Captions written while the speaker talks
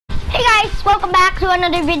welcome back to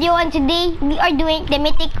another video, and today we are doing the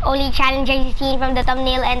Mythic only challenge as you seen from the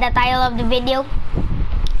thumbnail and the title of the video.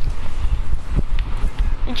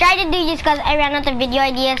 I tried to do this because I ran out of video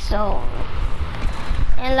ideas, so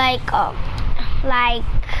and like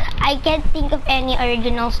I can't think of any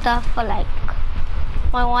original stuff for like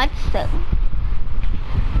what so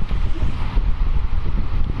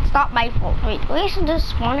stop by fault. Wait, where's the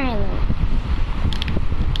spawn island?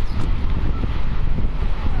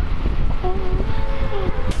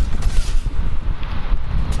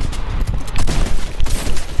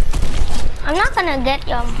 I'm not gonna get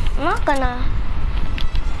you. I'm not gonna.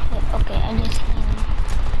 Wait, okay, I just seen him.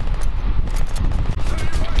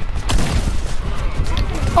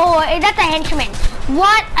 Oh, that's a henchman.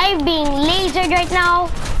 What? I'm being lasered right now.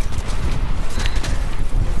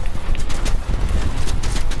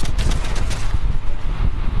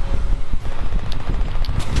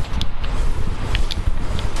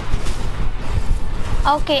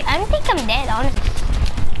 Okay, I think I'm dead, honestly.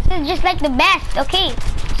 This is just like the best, okay.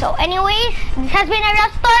 So anyways, this has been a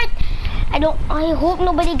rough start. I hope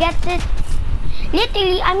nobody gets it.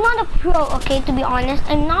 Literally, I'm not a pro, okay, to be honest.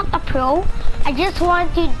 I'm not a pro. I just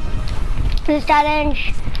want to this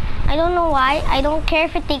challenge. I don't know why. I don't care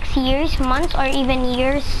if it takes years, months, or even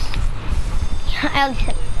years. I'll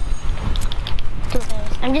just do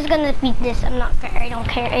this. I'm just gonna beat this. I'm not care. I don't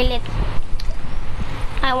care.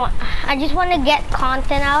 I just want to get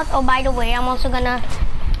content out. Oh, by the way, I'm also gonna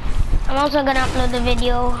upload the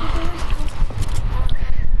video.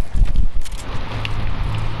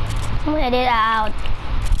 I'm gonna edit out.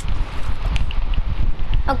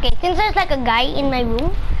 Okay, since there's like a guy in my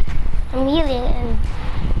room, I'm healing and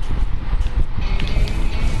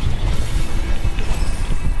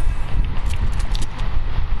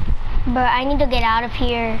but I need to get out of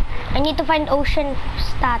here. I need to find ocean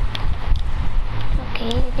stat.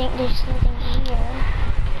 Okay, I think there's something here.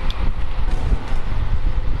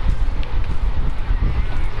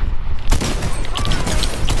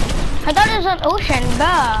 I thought it was an ocean,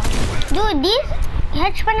 bruh. Dude, these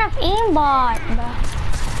henchmen have aimbot, bruh.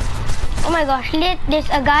 Oh my gosh, there's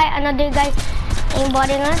another guy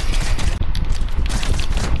aimbotting us.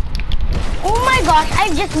 Oh my gosh,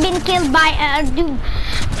 I've just been killed by a dude.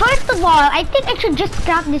 First of all, I think I should just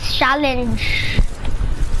scrap this challenge.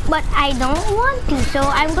 But I don't want to, so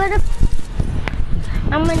I'm gonna leave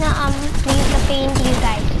the pain to you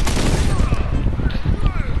guys.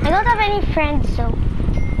 I don't have any friends, so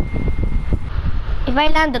if I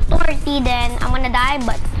land the torty, then I'm gonna die,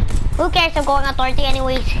 but who cares? I'm going authority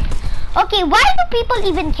anyways. Okay, why do people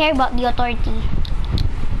even care about the authority?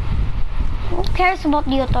 Who cares about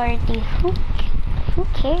the authority? Who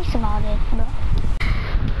cares about it, bro?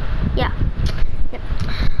 Yeah.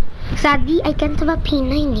 Sadly, I can't have a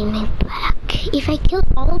P90 in my back. If I kill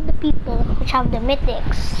all the people which have the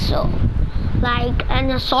mythics, so like an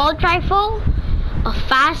assault rifle, a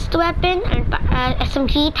fast weapon, and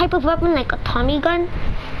SMG type of weapon like a Tommy gun,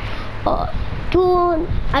 or two,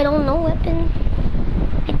 I don't know, weapon.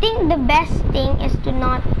 I think the best thing is to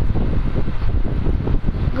not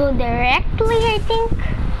go directly, I think.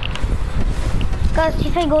 Because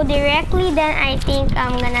if I go directly, then I think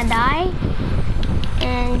I'm gonna die.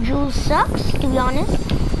 And Jules sucks, to be honest.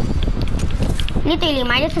 Literally,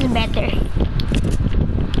 Midas is better.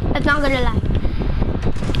 That's not gonna lie.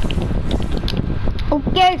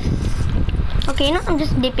 Okay. Okay, no, I'm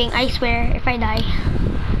just dipping, I swear, if I die.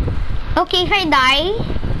 Okay, if I die,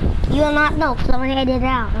 you will not know, because I'm gonna edit it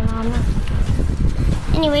out.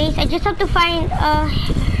 Anyways, I just have to find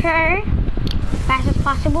her fast as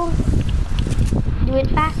possible. Do it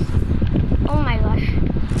fast. Oh my gosh.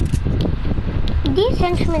 These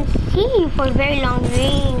henchmen see you for a very long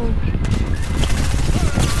range.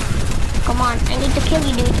 Come on, I need to kill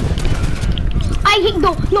you, dude.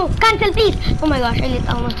 No, cancel, please. Oh my gosh, I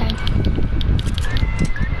almost died.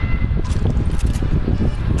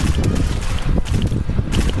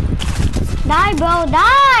 Die, bro,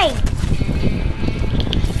 die!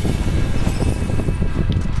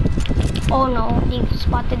 Oh no, they've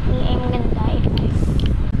spotted me. I'm gonna die.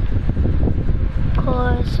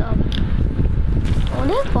 Cause oh,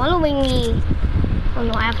 they're following me. Oh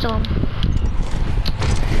no, I have to.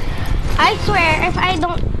 I swear, if I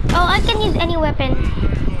don't, oh, I can use any weapon.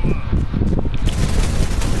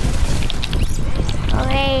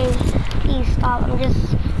 Okay, please stop. I'm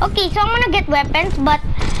just okay. So I'm gonna get weapons, but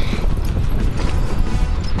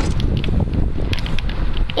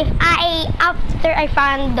if after I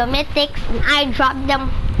found the mythics and I dropped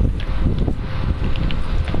them.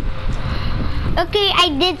 Okay, I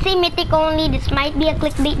did say mythic only. This might be a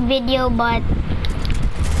clickbait video, but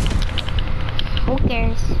who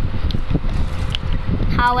cares?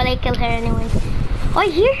 How will I kill her anyway? Oh, I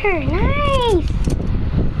hear her. Nice.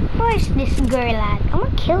 Where's this girl at? I'm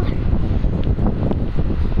gonna kill her.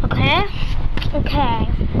 Okay. Okay.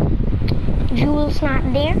 Jewel's not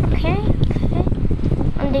there. Okay. Okay.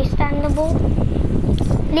 Understandable.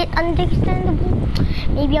 Understandable.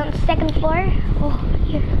 Maybe on the second floor. Oh,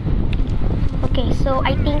 here. Okay, so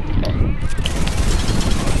I think.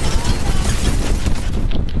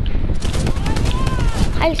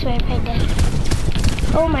 I swear if I did.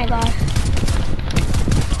 Oh my god.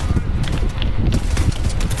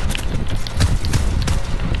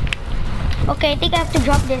 Okay, I think I have to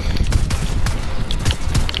drop this.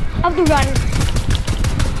 I have to run.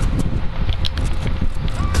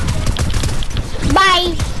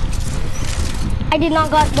 Bye! I did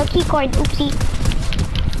not got the key card. Oopsie.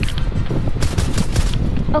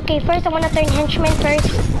 Okay, first I want to turn henchman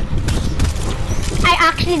first. I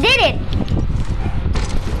actually did it!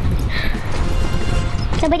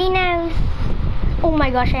 Nobody knows. Oh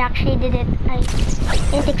my gosh, I actually did it. I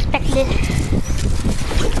didn't expect this.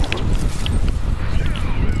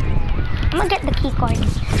 I'm gonna get the key card.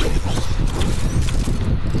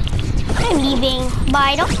 I'm leaving, but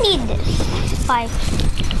I don't need this. Bye.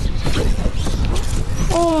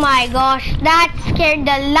 Oh my gosh, that scared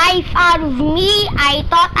the life out of me. I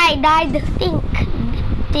thought I died.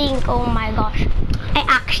 Think. Oh my gosh. I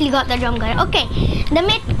actually got the drum gun. Okay,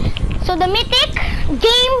 so the mythic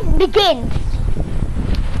game begins.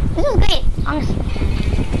 This is great, honestly.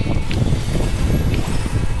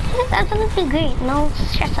 This is absolutely great. No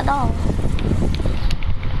stress at all.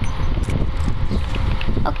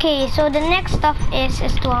 Okay, so the next stuff is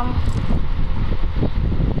to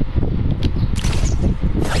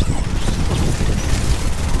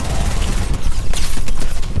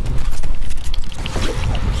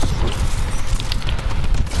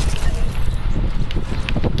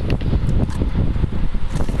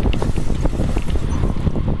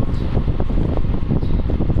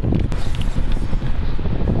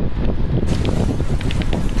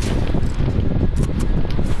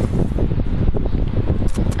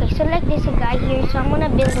there's a guy here, so I'm gonna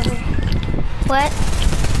build over. What?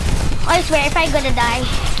 Oh, I swear, if I'm gonna die.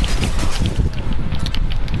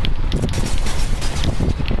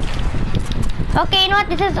 Okay, you know what?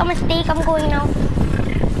 This is a mistake. I'm going now.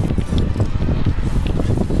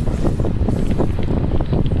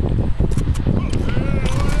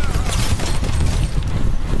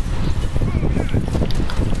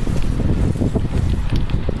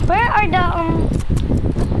 Where are the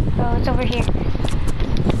Oh, it's over here.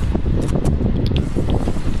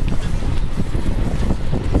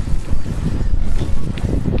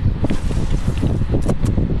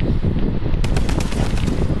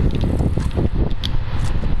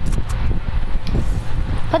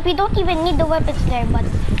 But we don't even need the weapons there, but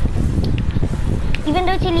even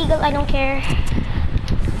though it's illegal, I don't care.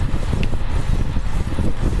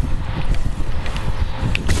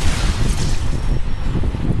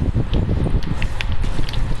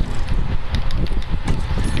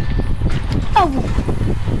 Oh!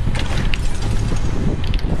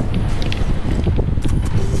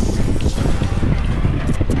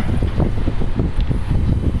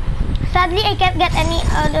 Sadly, I can't get any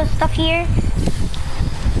other stuff here.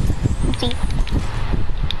 See.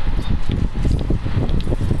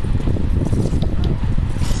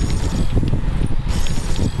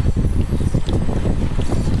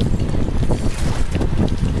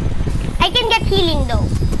 I can get healing though.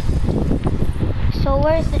 So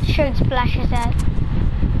where's the shirt splashes at?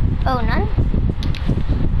 Oh, none?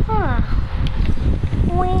 Huh.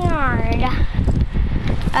 Weird.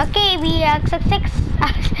 Okay, we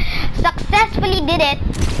successfully did it.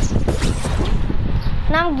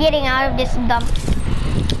 Now I'm getting out of this dump.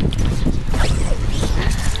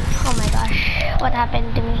 Oh my gosh, what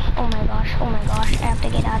happened to me? Oh my gosh, I have to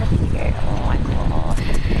get out of here. Oh my gosh.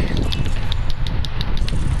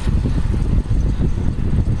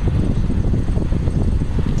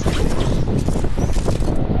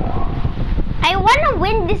 I wanna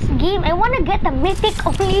win this game. I wanna get the mythic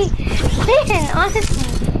only win,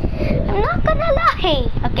 honestly. I'm not gonna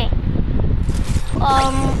lie. Okay.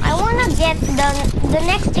 I wanna get the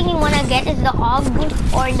next thing you wanna get is the AUG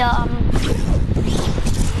or the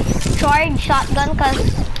charge shotgun,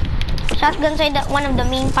 cause shotguns are one of the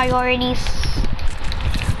main priorities.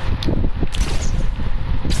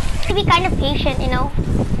 To be kind of patient, you know.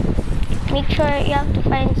 Make sure you have to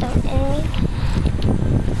find some enemy.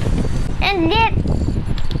 And then,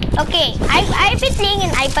 okay, I've been playing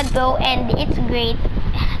in iPad Pro and it's great,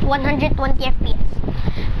 120 FPS.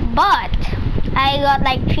 But I got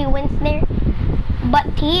like 3 wins there. But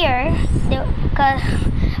here,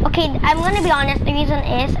 Okay, I'm gonna be honest. The reason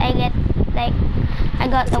is I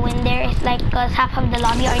got the win there is like because half of the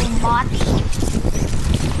lobby are in bots.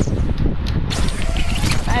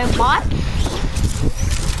 Are bots?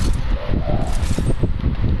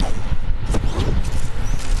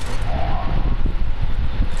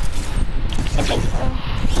 I think so.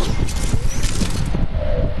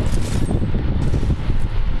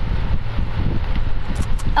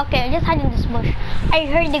 Okay, I just hide in this bush. I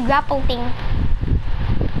heard the grapple thing.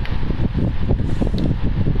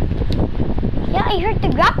 Yeah, I heard the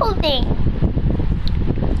grapple thing.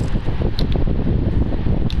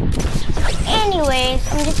 Anyways,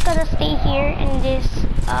 I'm just gonna stay here in this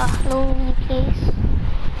lonely place.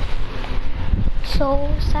 So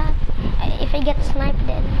sad. If I get sniped,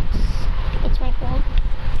 then it's my fault.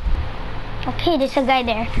 Okay, there's a guy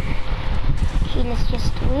there. Okay, let's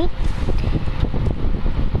just wait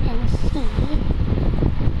and see.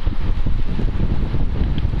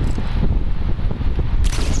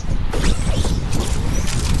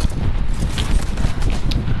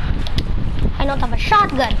 I don't have a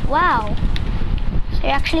shotgun. Wow. So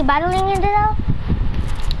you're actually battling it out?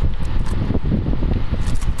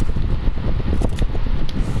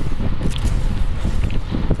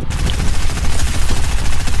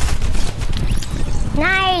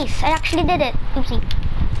 Nice! I actually did it. Oopsie.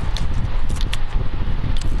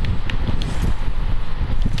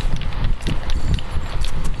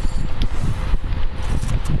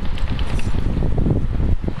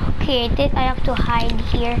 Okay, I have to hide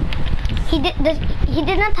here. He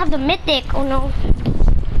did not have the mythic. Oh no.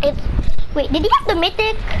 Wait, did he have the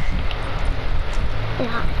mythic?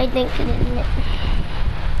 Yeah, I think he didn't.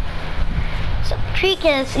 So 3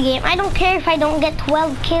 kills a game. I don't care if I don't get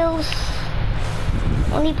 12 kills.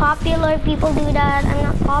 Only popular people do that. I'm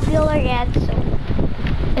not popular yet, so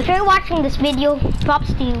if you're watching this video,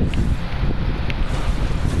 props to you.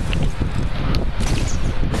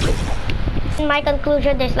 In my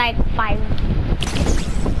conclusion, there's like 5.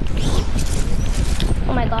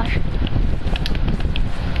 Oh my gosh.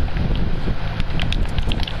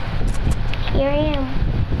 Here I am,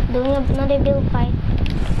 doing another build fight.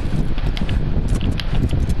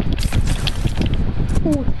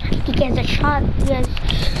 Ooh, he gets a shot. Yes.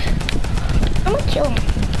 I'm gonna kill him.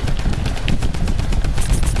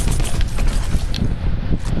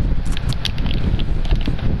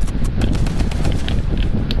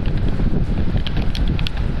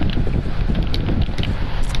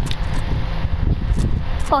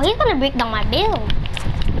 Oh, he's gonna break down my build.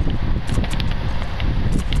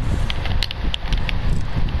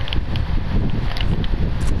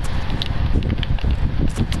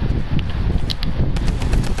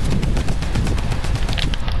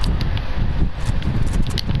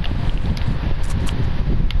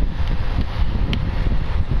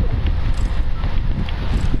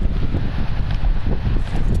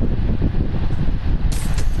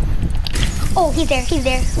 Oh, he's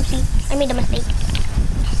there. Oopsie, I made a mistake.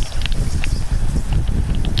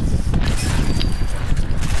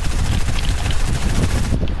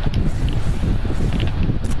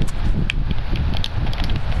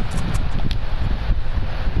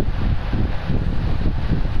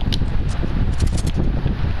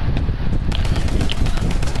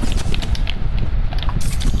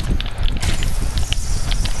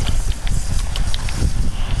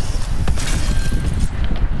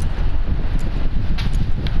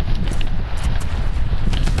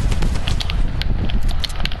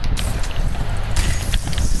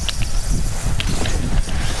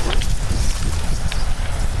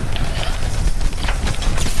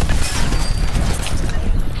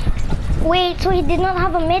 Wait, so he did not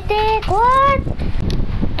have a mythic? What?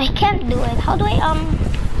 I can't do it. How do I,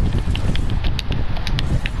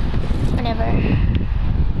 whatever.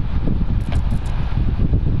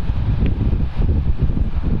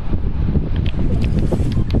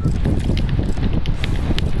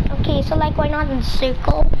 Okay, so like, why not in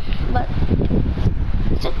circle? But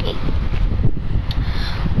it's okay.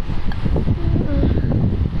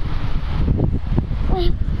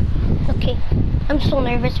 Okay, I'm so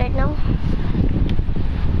nervous right now.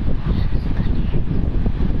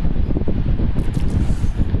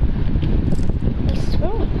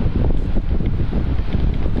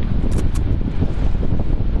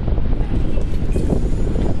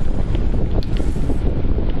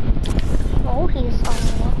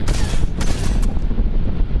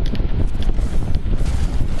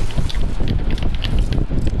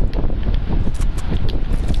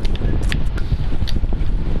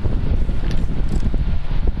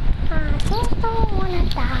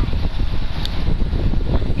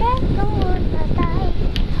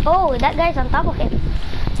 Oh, that guy's on top of him.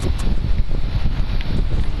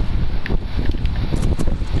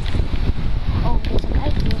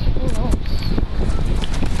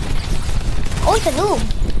 it's a noob.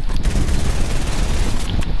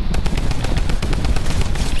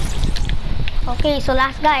 Okay, so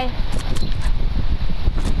last guy.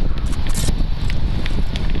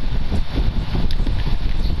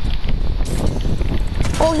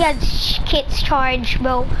 Oh, he has kits charge,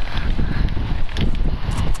 bro.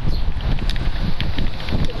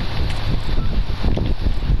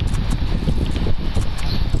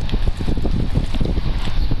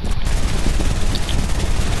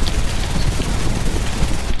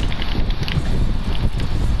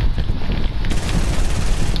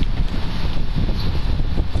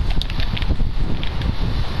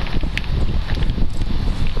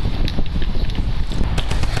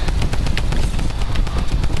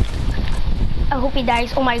 I hope he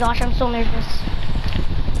dies. Oh my gosh, I'm so nervous.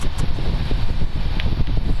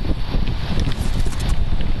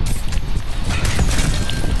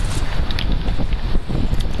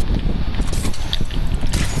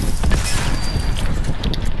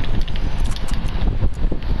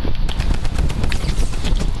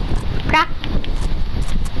 Crack.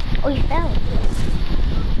 Oh, he fell.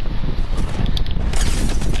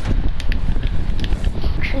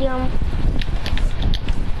 Actually,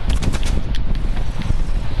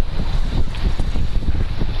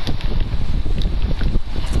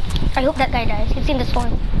 I hope that guy dies. It's in the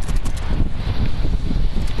storm.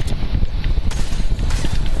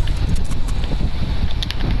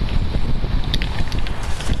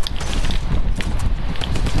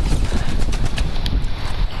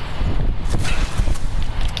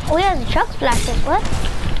 Oh, he has a truck splashes. What?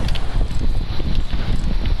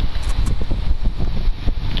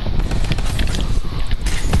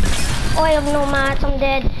 Oh, I have no mats. I'm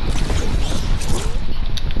dead.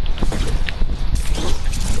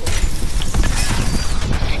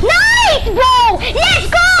 Nice, bro! Let's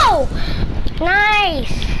go!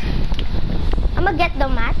 Nice. I'm gonna get the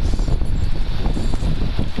mats.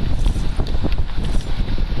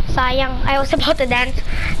 Sayang, I was about to dance.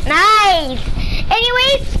 Nice!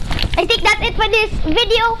 Anyways, I think that's it for this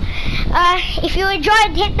video. If you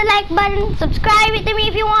enjoyed, hit the like button, subscribe to me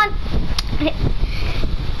if you want.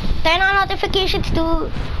 Turn on notifications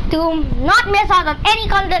to not miss out on any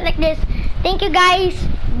content like this. Thank you guys.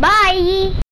 Bye!